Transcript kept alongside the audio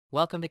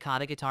Welcome to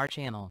KhaTo Guitar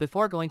channel.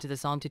 Before going to the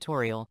song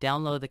tutorial,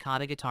 download the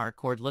KhaTo Guitar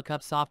chord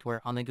lookup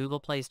software on the Google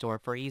Play Store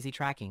for easy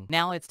tracking.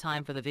 Now it's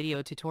time for the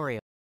video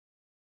tutorial.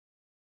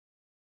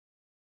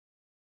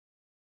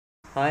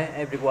 Hi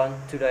everyone,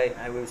 today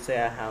I will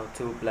share how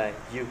to play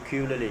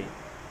ukulele.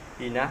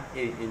 Enough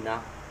is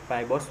enough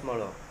by Boss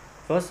Malone.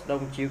 First,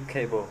 don't use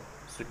cable.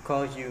 Should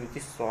call you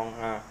this song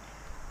are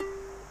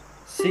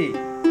C,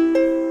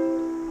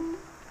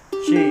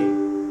 G,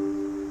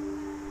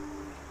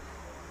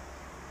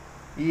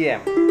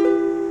 EM,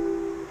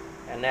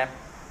 and F.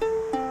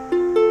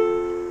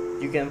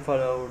 You can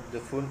follow the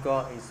full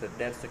chord in the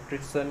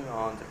description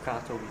on the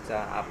KhaTo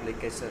Guitar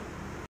application.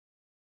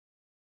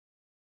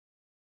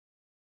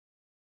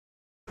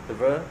 The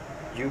verb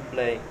you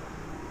play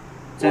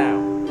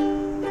down,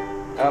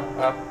 up,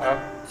 down,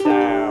 up,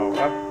 down,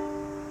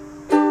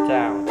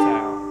 down,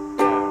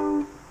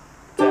 down,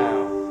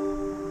 down,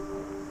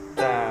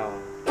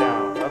 down,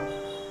 down, up,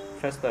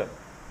 faster,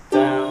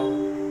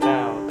 down,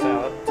 down,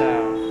 down, up,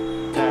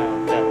 down,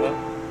 down, down, up.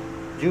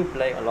 You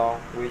play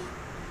along with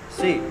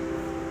C,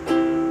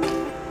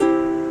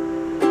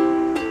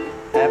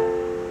 F,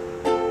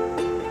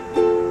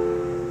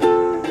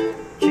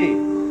 G,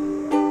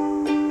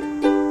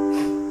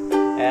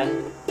 and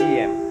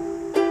EM.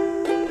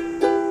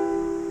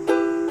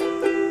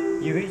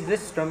 You use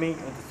this strumming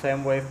in the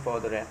same way for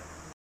the rest.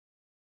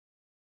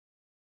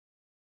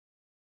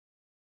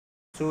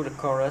 To the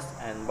chorus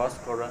and bass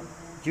chorus,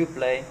 you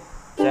play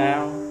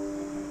down,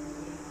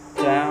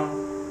 down,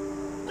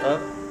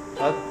 up,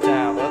 down,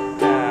 down,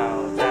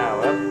 down,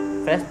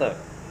 up, faster,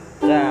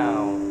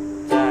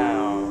 down,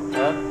 down,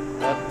 up,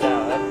 down,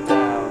 down,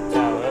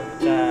 down, up,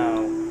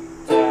 down,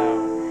 down,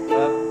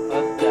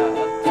 up, down,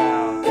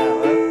 down,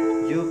 down,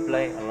 up. You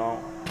play along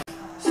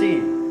C,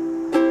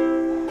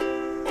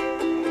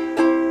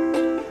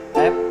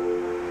 F,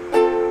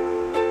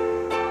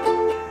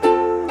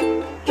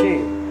 G,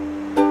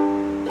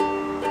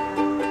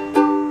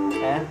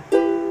 and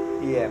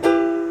EM.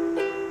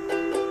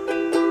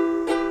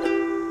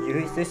 You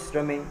use this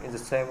strumming in the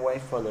same way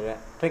for the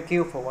rest. Thank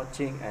you for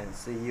watching and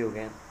see you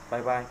again.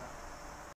 Bye bye.